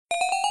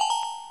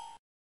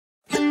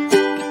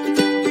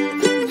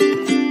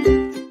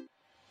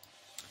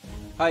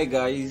Hi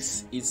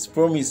guys, it's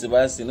Promise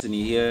Sebastian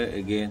here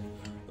again.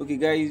 Okay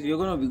guys, you're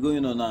gonna be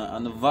going on an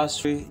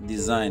anniversary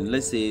design.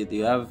 Let's say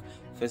you have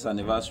first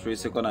anniversary,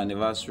 second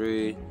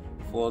anniversary,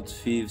 fourth,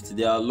 fifth.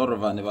 There are a lot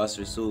of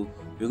anniversaries, so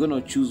we're gonna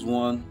choose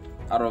one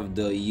out of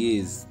the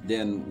years.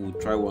 Then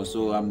we'll try one.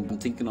 So I'm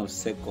thinking of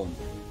second.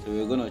 So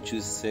we're gonna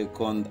choose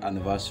second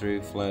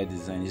anniversary flyer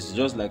design. It's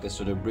just like a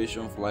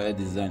celebration flyer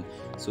design.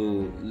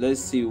 So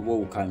let's see what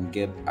we can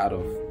get out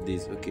of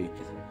this. Okay,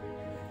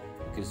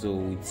 so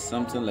with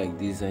something like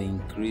this, I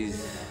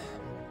increase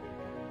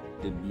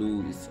the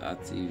blue is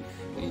active.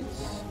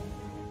 It's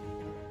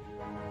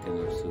kind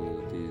of,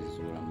 so this is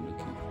what I'm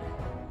looking for.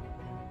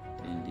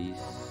 Then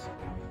this.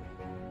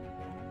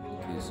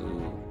 Okay, so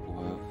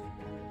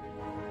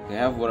I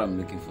have what I'm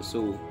looking for.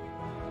 So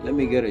let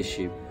me get a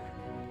shape,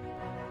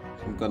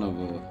 some kind of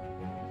a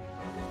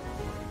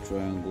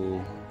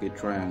triangle. Okay,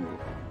 triangle.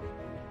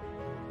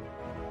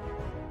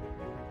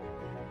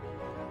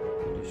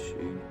 The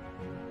shape.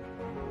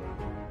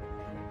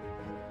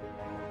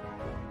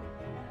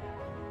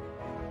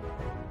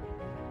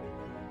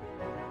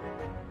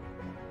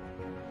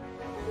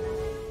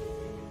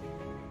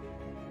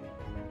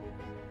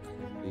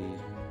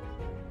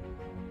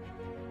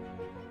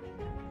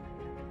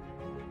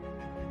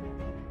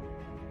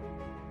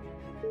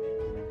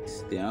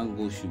 The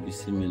angle should be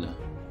similar.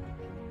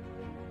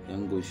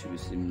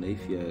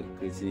 If you are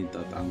creating it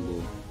at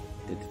angle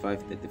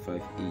 35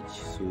 each,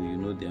 so you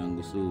know the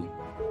angle, so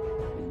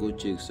go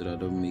check so that I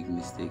don't make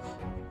mistake.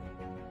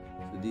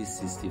 So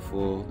this is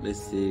 64.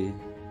 Let's say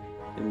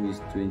let me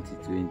use 20,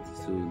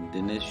 so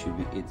the next should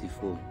be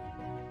 84.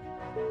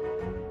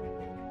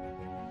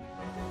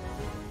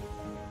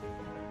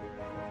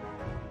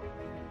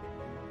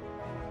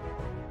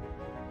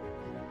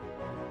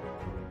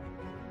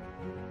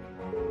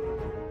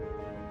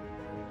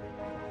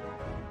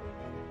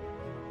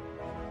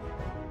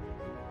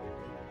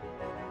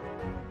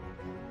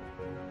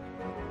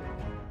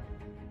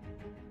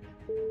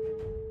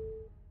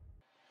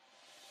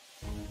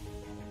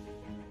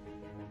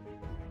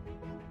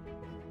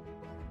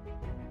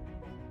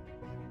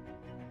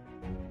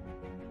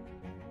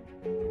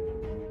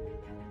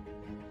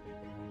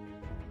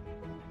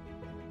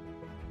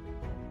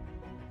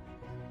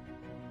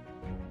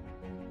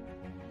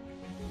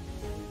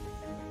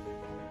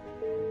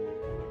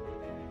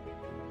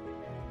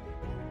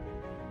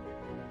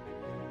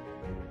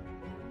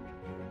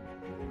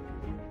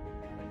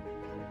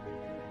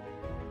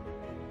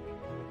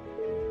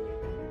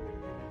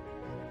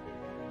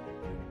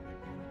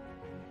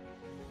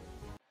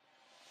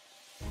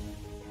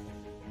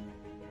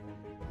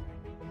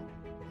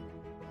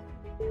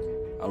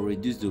 I'll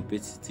reduce the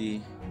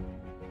opacity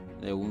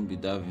that it won't be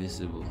that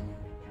visible.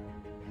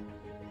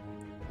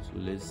 So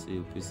let's say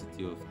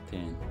opacity of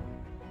 10.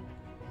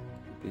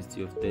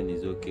 Opacity of 10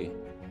 is okay.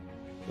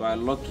 So I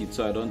lock it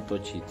so I don't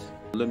touch it.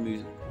 Let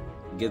me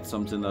get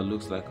something that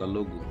looks like a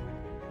logo.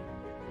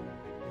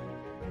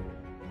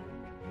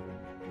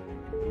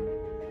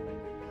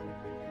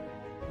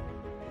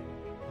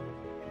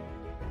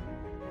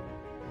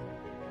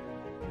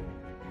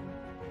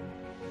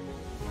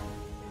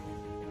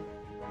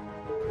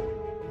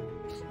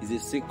 It's a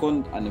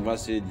second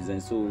anniversary design.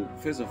 So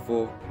first of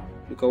all,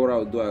 look at what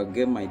I'll do. I'll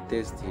get my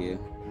text here.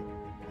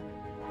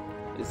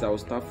 Yes, I'll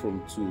start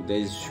from 2.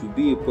 There should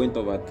be a point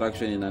of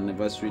attraction in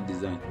anniversary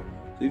design.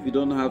 So if you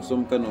don't have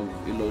some kind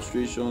of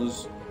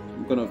illustrations,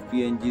 some kind of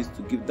PNGs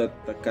to give that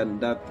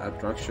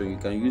attraction, you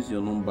can use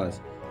your numbers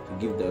to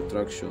give the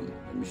attraction.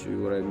 Let me show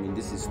you what I mean.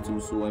 This is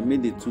 2, so I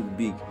made it too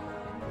big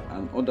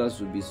and others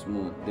will be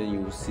small. Then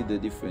you will see the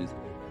difference.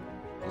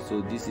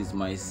 So this is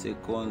my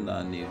second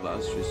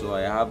anniversary, so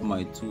I have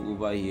my 2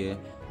 over here.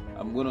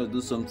 I'm gonna do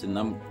something.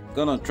 I'm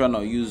gonna try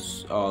to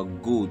use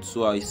gold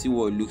so I see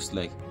what it looks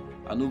like.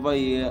 And over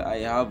here I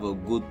have a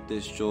gold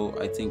texture.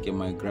 I think in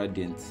my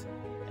gradient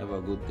I have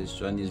a gold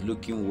texture and it's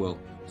looking well.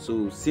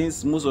 So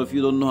since most of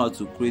you don't know how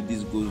to create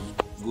this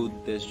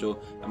gold texture,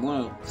 I'm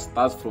gonna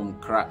start from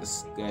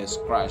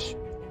scratch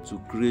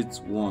to create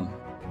one.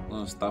 I'm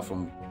gonna start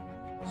from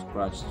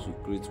scratch to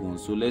create one.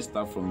 So let's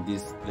start from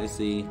this. Let's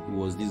say it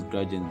was this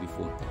gradient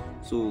before.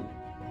 So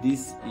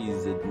this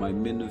is my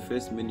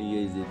first menu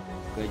here is the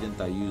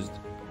gradient I used.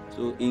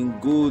 So in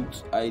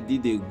gold, I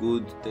did a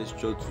gold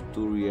texture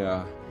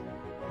tutorial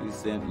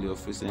recently.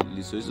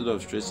 So instead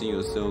of stressing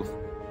yourself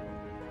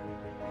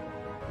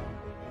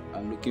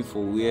and looking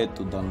for where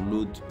to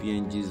download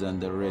PNGs and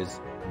the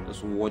rest,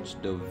 just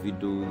watch the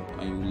video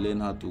and you learn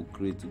how to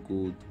create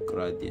gold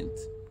gradient.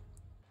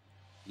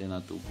 Learn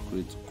how to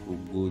create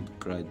gold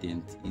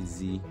gradient,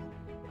 easy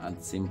and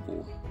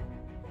simple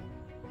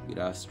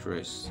without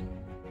stress.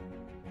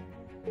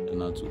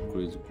 Learn how to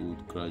create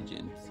gold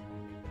gradient.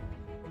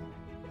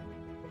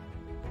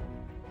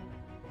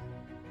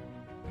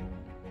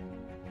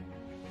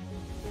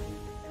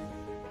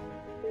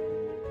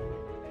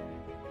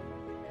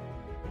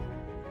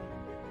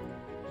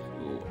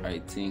 So I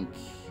think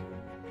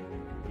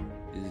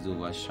this is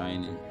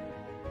overshining.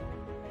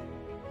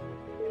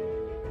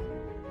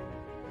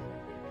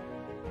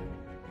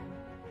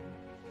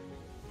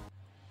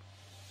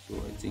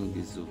 think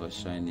this is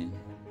overshining.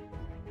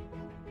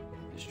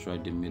 Let's try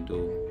the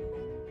middle.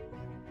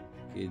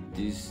 Okay,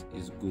 this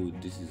is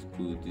good, this is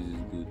good, this is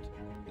good.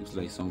 Looks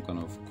like some kind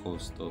of curve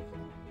stuff,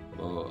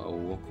 but I'll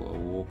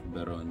work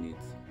better on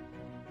it.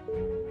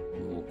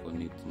 Work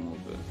on it more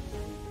better.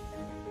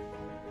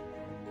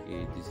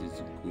 Okay, this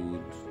is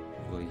good.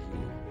 Over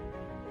here,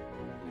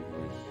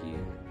 over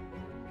here.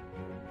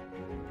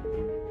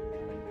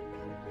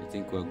 I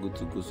think we're good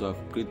to go. So I've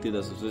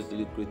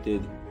successfully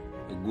created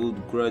a good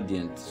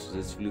gradient.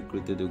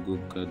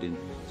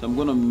 So I'm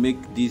gonna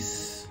make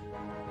these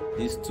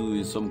two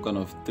in some kind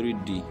of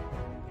 3D.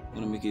 I'm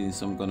gonna make it in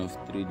some kind of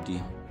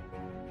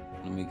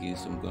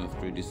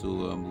 3D. So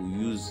we'll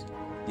use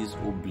this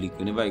oblique.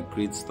 Whenever I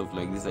create stuff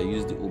like this, I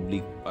use the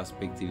oblique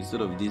perspective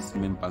instead of this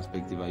main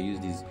perspective. I use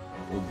this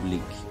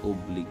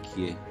oblique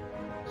here.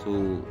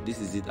 So this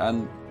is it.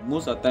 And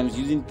most of the times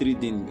using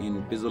 3D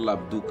in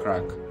pixellab do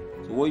crack.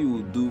 So what you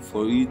will do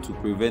for you to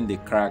prevent the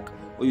crack,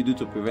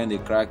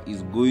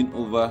 is going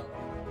over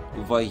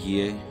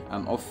here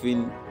and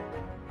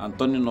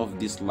turning off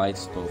this light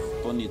stuff.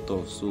 Turn it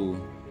off so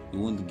you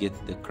won't get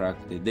the crack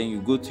there. Then you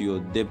go to your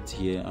depth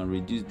here and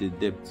reduce the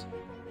depth.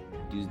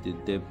 Reduce the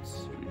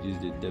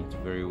depth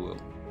very well.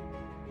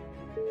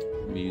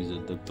 Let me use a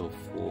depth of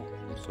 4.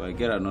 So I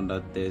get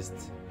another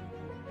test.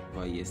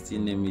 But yes,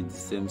 still name it the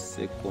same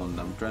second.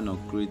 I'm trying to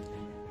create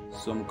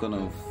some kind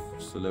of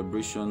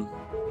celebration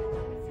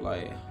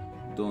flyer.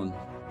 Done.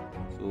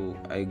 So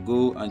I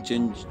go and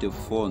change the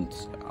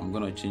font. I'm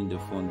gonna change the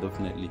font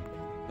definitely.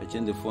 I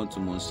change the font to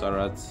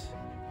Montserrat,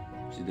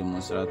 which is the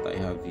Montserrat I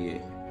have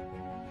here.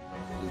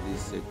 So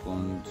this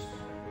second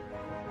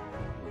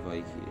over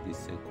here, this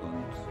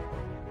second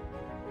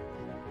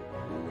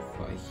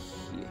over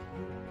here.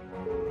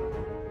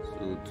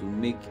 So to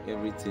make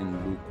everything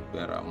look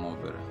better, more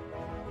better,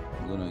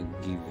 I'm gonna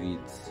give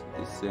it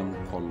the same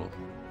color,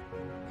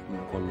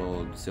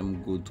 the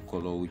same good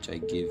color which I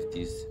gave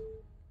this.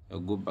 I'll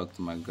go back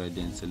to my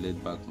gradient,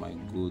 select back my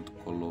good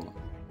color,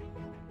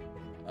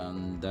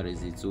 and that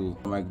is it. So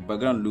my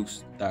background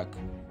looks dark,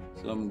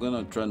 so I'm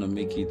gonna try to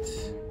make it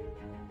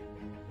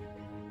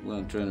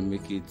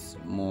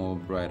more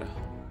brighter.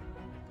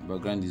 The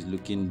background is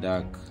looking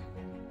dark.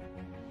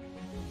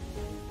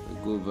 I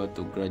go over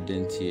to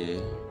gradient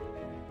here,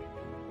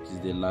 which is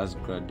the last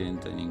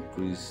gradient, and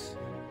increase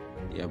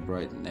their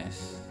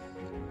brightness.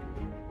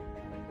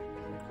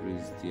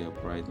 Increase their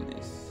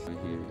brightness right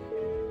here,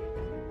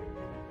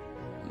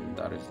 and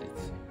that is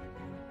it.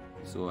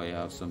 So I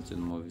have something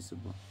more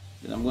visible.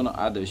 Then I'm gonna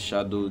add a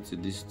shadow to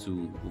this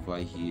two over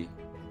here.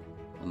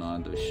 I'm gonna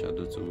add a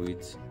shadow to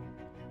it.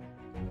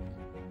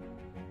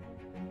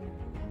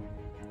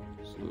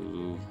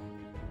 So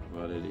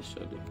I've added a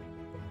shadow.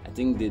 I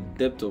think the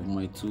depth of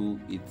my tool,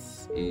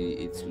 it's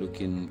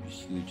looking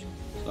huge.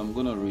 So I'm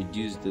gonna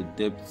reduce the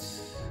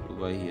depth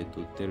over here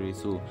to 3.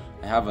 So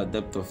I have a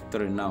depth of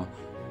 3 now.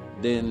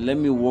 Then let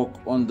me work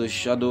on the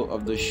shadow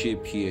of the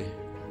shape here.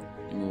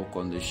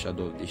 On the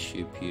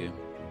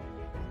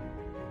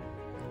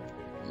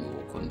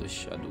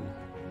shadow.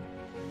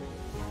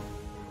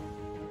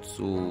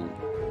 So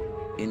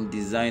in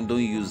design,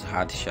 don't use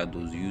hard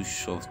shadows, use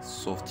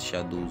soft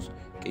shadows.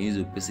 You can use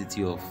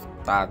opacity of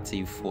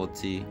 30,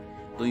 40.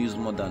 Don't use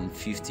more than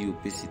 50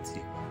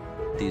 opacity.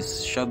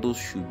 These shadows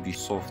should be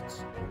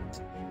soft.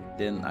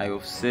 Then I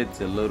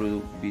offset a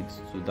little bit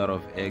to that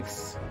of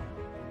X.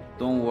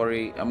 Don't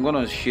worry, I'm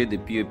gonna share the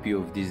POP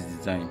of this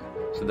design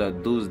so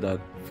that those that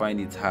find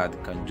it hard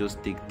can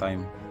just take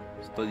time,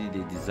 study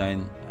the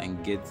design,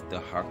 and get the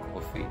hack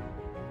of it.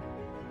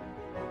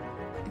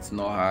 It's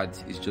not hard,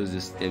 it's just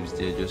the steps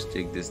there. Just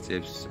take the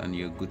steps and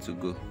you're good to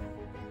go.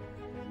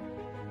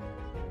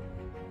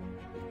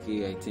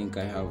 Okay, I think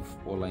I have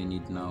all I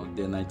need now.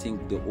 Then I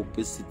think the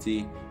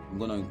opacity, I'm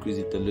gonna increase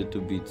it a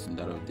little bit in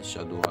that of the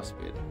shadow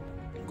aspect.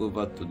 Go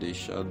back to the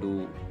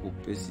shadow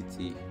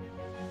opacity,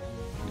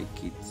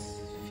 make it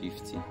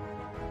 50.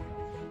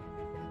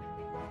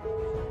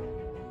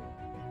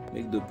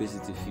 Make the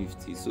opacity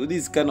 50. So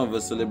this is kind of a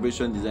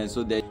celebration design,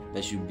 so there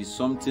should be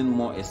something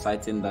more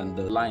exciting than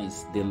the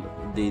lines,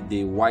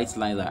 the white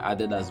lines I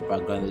added as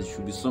background. There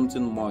should be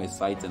something more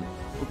exciting.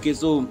 Okay,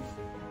 so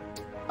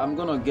I'm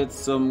gonna get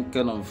some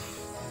kind of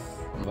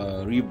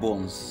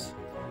ribbons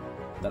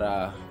that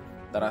are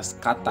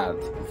scattered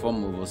in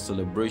form of a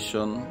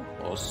celebration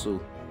or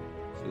so.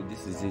 So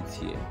this is it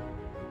here.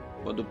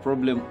 But the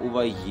problem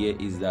over here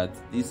is that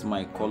this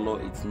my color,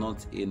 it's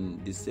not in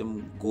the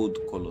same gold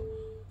color.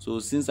 So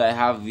since I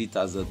have it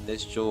as a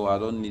texture, I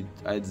don't need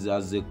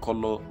as a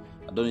color,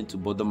 I don't need to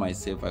bother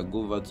myself. I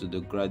go over to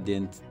the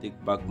gradient,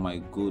 take back my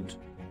gold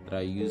that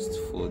I used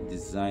for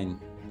design.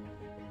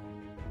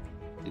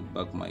 Take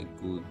back my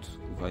gold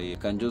over here. I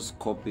can just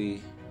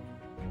copy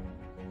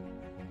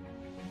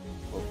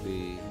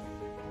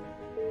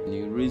and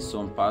erase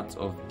some part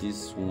of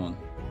this one.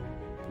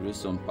 Erase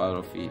some part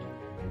of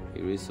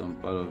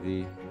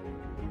it.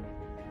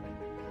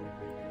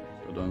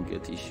 So don't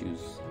get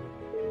issues.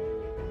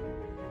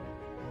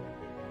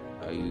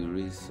 I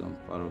erase some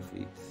part of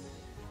it.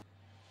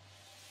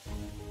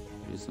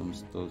 create some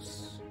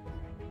stuffs.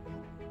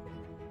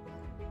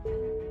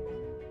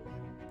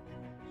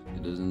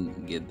 It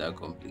doesn't get that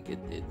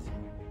complicated.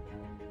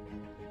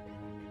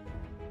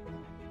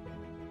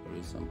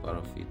 Create some part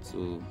of it.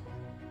 So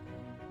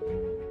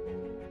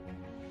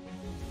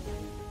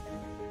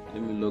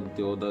let me lock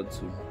the other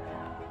two.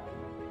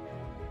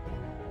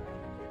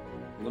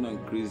 I'm gonna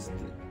increase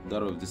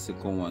that of the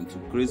second one to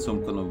create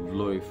some kind of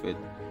blur effect.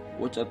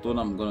 Watch out what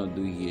I'm gonna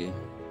do here.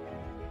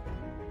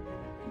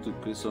 To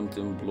create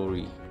something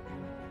blurry,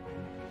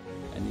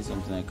 I need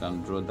something I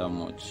can draw that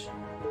much.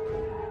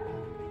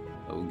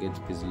 I will get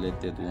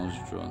pixelated once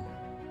drawn.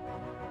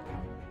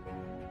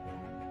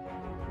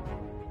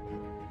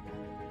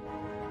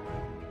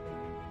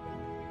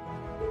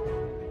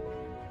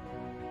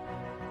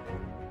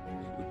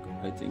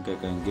 I think I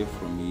can get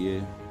from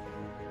here.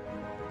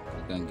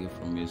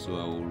 So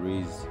I will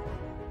raise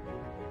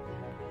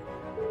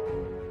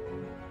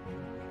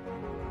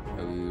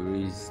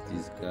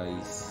these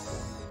guys.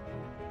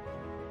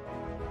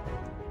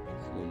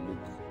 So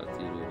look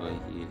at it over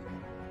here.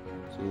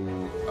 So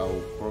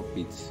I'll crop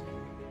it.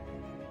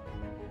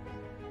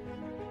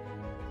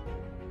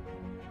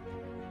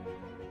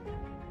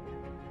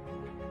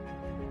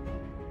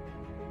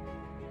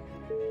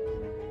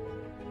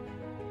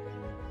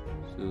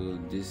 So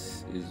this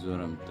is what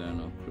I'm trying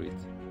to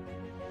create.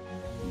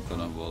 I'm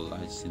kind of a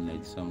large scene like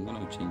this. So I'm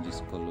gonna change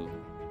this color.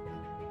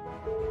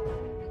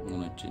 I'm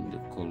gonna change the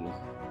color.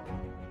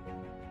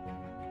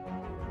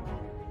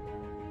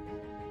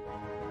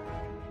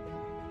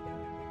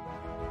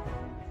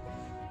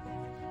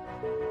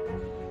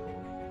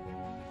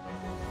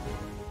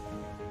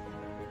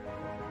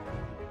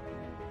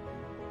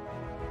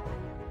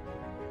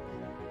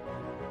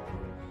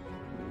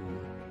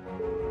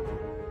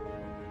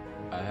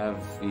 I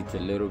have it a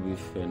little bit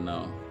fair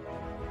now,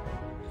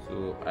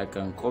 so I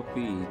can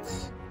copy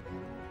it.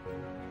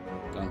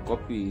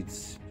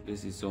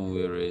 Place it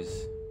somewhere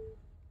else.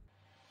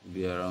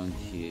 Be around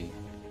here.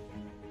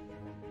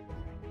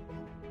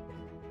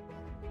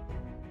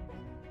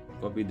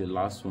 Copy the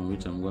last one,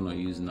 which I'm gonna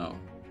use now.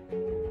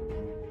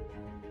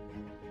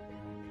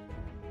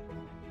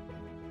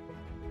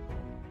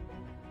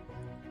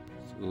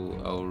 So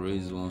I'll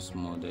raise once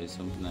more. There is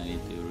something I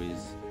need to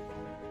raise.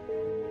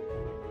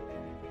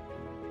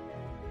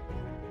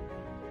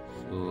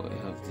 So I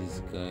have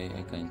this guy.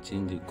 I can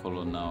change the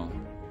color now.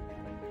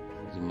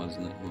 It must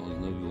not be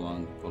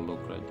one color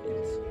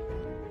gradient.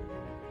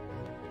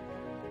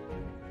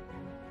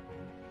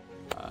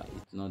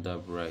 It's not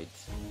that bright.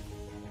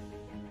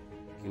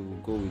 Okay, we'll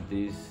go with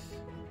this.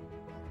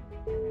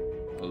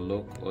 I'll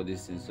lock all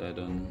these things so I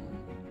don't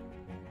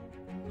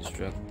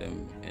distract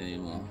them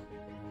anymore.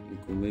 You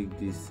could make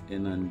this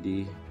N and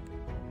D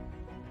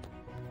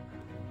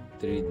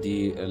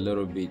 3D a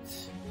little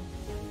bit.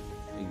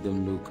 Make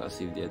them look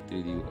as if they are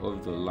 3D.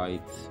 Off the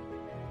light.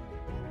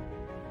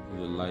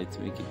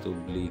 Make it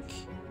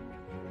oblique.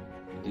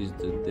 Reduce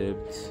the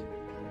depth.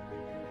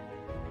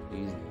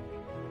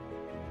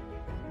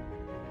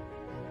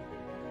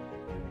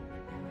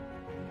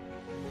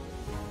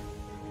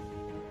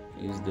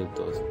 Use depth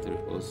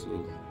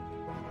also.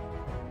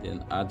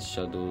 Then add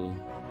shadow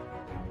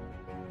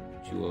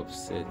to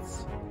offset.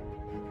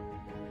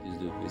 Use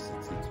the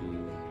opacity to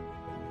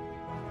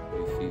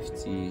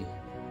 50.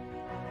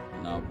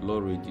 Now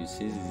blur radius.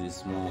 Since it's a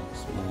small, we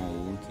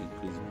want to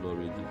increase blur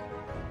radius.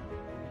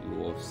 You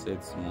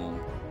offset small.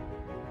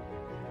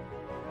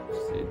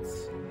 Offset.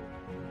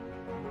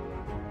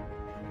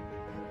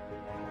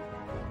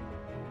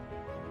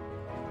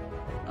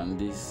 And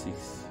this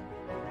 6.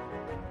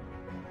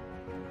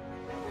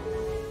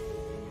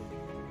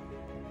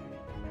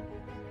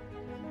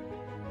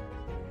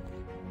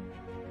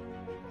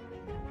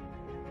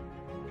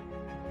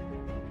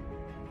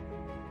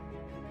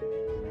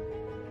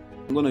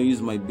 I'm gonna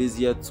use my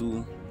Bezier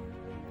tool.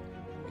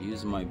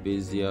 Use my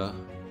Bezier.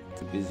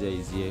 The Bezier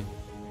is here.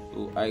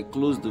 So I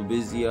close the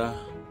Bezier.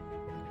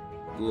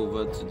 Go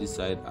over to this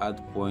side.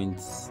 Add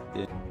points.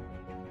 Then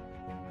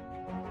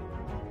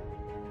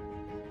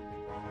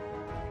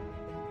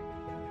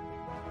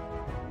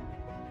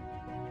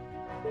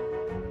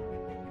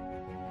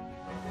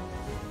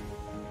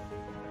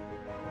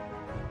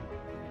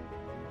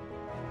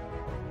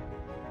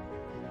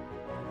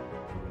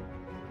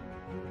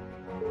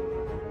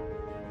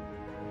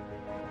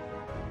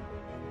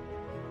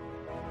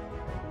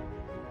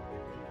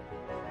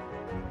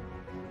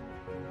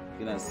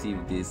gonna see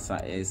if the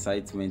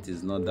excitement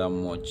is not that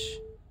much.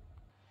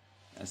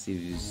 As if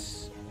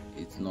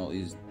it's not,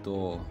 it's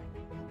dull.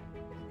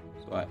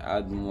 So I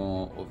add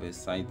more of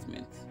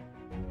excitement.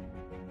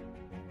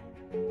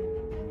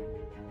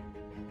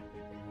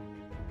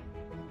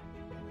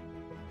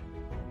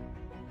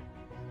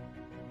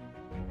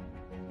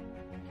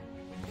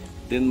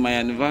 Then my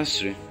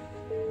anniversary.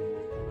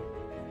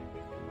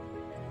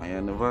 I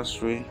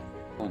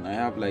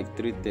have like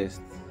 3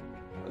 tests.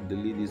 I'll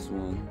delete this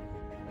one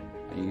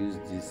and use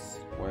this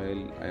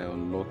while I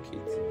unlock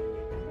it.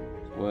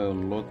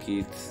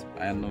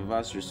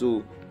 Anniversary.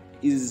 So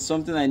it's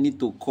something I need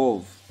to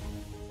curve.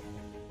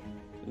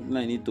 Something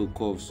I need to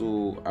curve,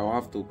 so I'll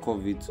have to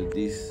curve it to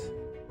this.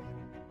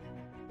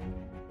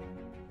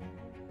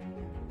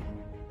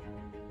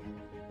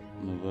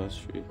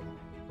 Anniversary.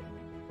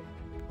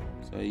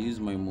 So I use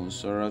my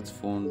Montserrat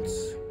font.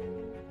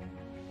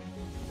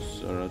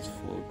 Montserrat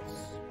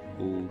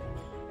bold.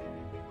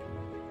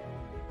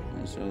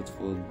 Montserrat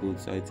font bold.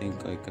 So I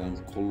think I can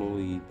color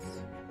it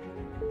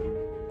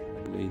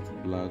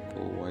black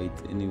or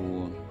white,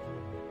 anyone.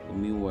 But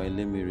meanwhile,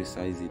 let me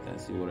resize it and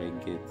see what I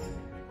get.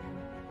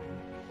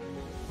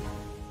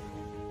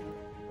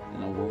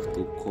 And I will have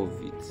to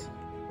curve it.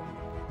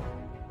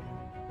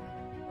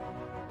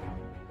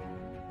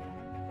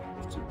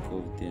 To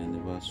curve the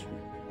anniversary.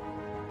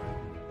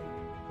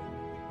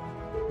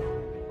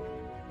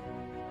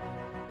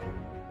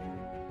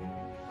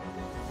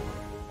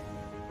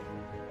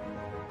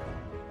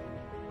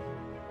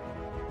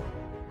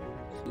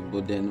 So,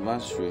 but the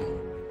anniversary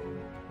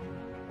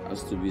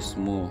has to be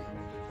small.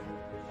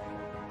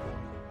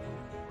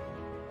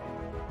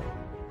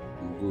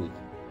 Good.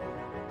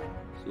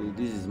 So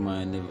this is my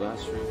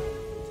anniversary.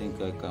 I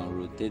think I can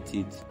rotate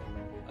it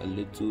a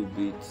little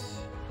bit.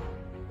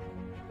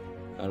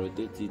 I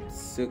rotate it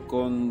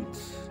second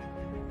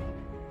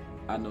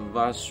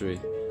anniversary.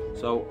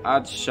 So I'll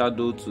add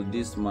shadow to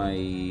this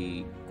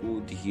my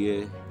code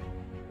here.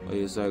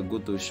 Okay, so I go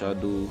to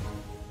shadow.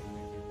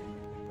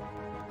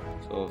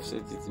 So I've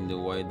set it in the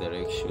Y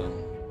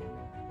direction.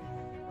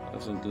 I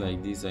have something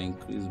like this. I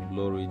increase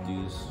blur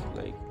radius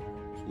like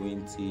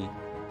 20.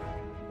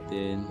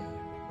 Then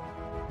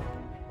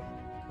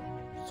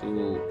so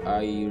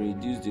I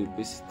reduce the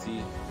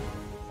opacity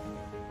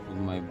of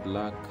my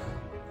black.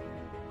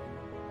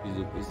 Use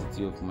the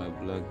opacity of my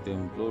black.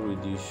 Then blur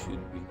radius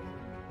should be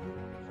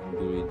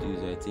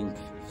reduced. I think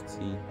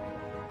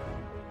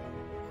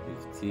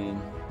 15,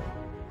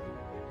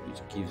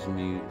 which gives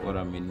me what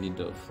I'm in need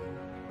of.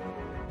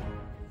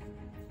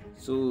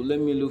 So let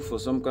me look for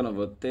some kind of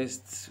a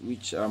text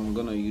which I'm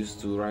gonna use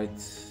to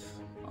write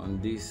on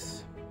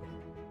this.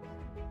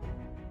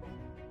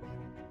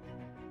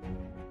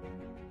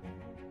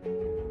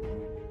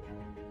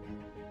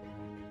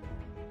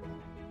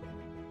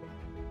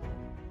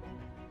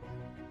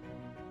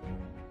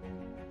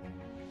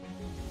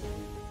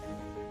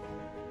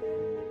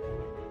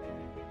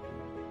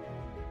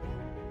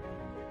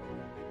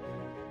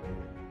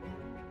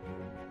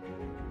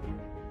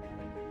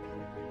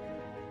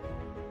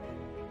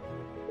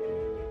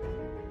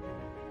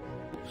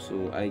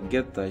 So I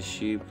get a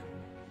shape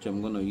which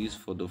I'm gonna use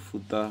for the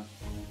footer.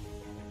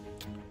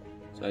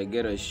 So I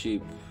get a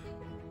shape.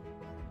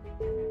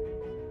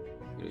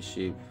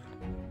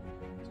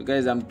 So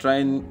guys, I'm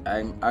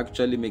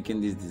actually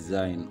making this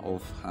design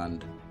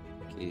offhand.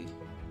 Okay.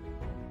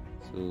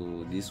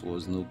 So this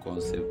was no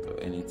concept or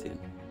anything.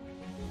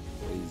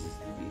 It's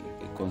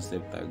a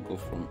concept I got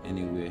from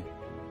anywhere.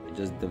 I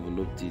just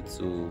developed it,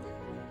 so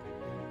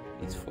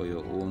it's for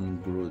your own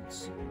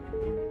growth.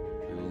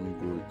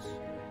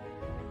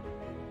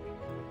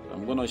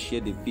 I'm gonna share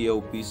the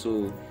PLP,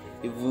 so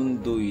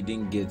even though you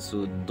didn't get,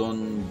 so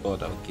don't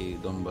bother. Okay,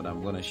 don't bother.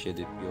 I'm gonna share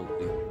the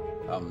PLP.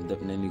 I'm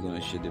definitely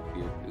gonna share the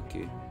PLP.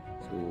 Okay,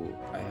 so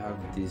I have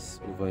this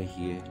over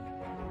here.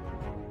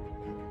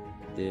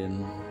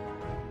 Then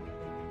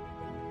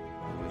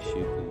I have a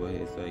shape over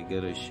here, so I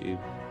get a shape.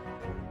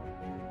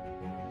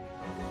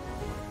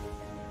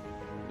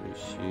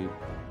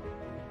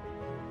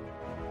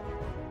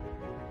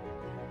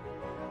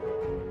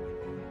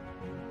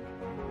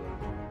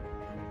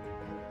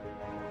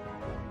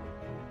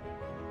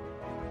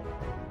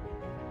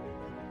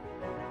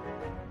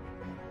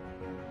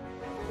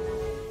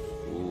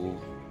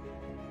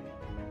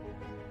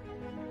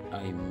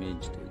 I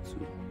merged the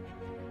two.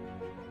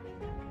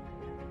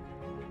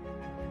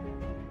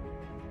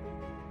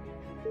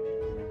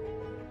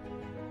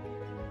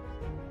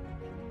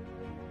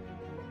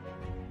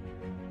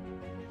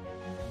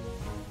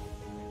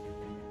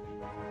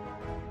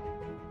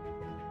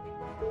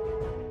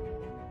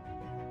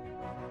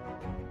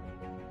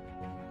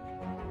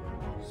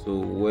 So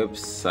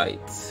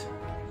website,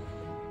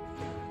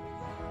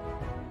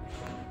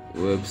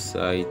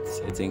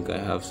 I think I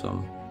have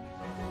some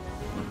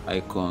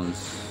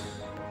icons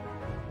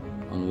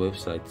on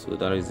website, so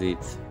that is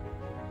it.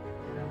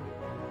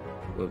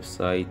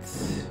 Website,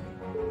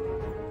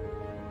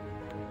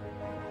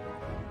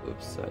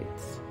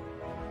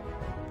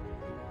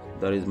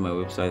 that is my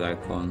website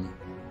icon.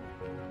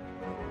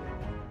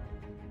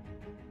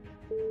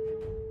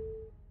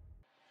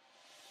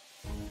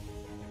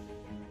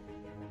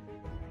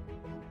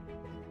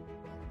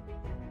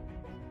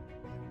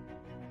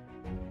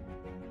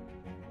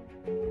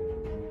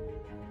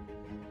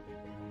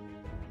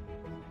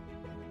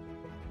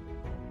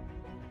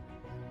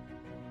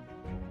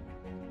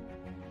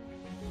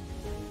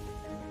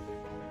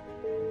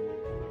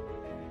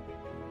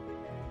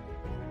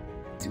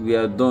 We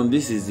are done.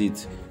 This is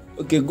it.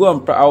 Okay, go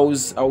and I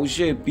will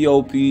share a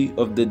PLP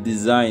of the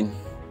design.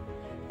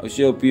 I'll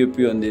share a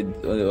PLP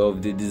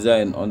of the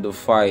design on the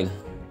file.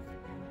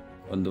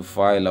 I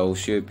will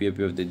share a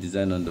PLP of the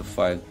design on the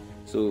file.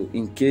 So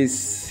in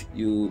case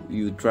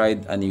you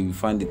tried and you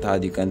find it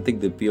hard, you can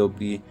take the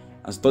PLP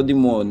and study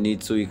more on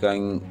it so you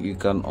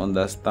can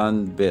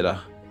understand better.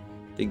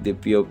 Take the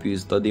PLP,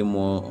 study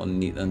more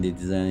on it and the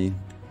design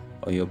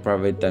on your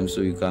private time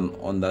so you can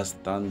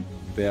understand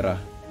better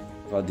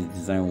how the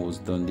design was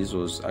done. This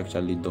was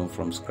actually done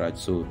from scratch.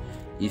 So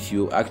if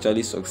you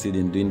actually succeed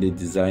in doing the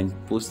design,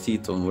 post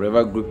it on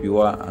whatever group you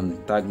are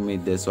and tag me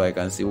there so I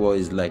can see what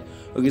it's like.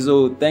 Okay,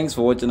 so thanks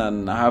for watching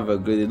and have a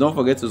great day. Don't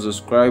forget to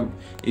subscribe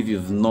if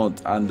you've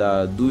not, and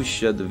do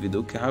share the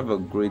video. Okay, have a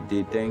great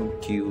day.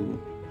 Thank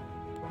you.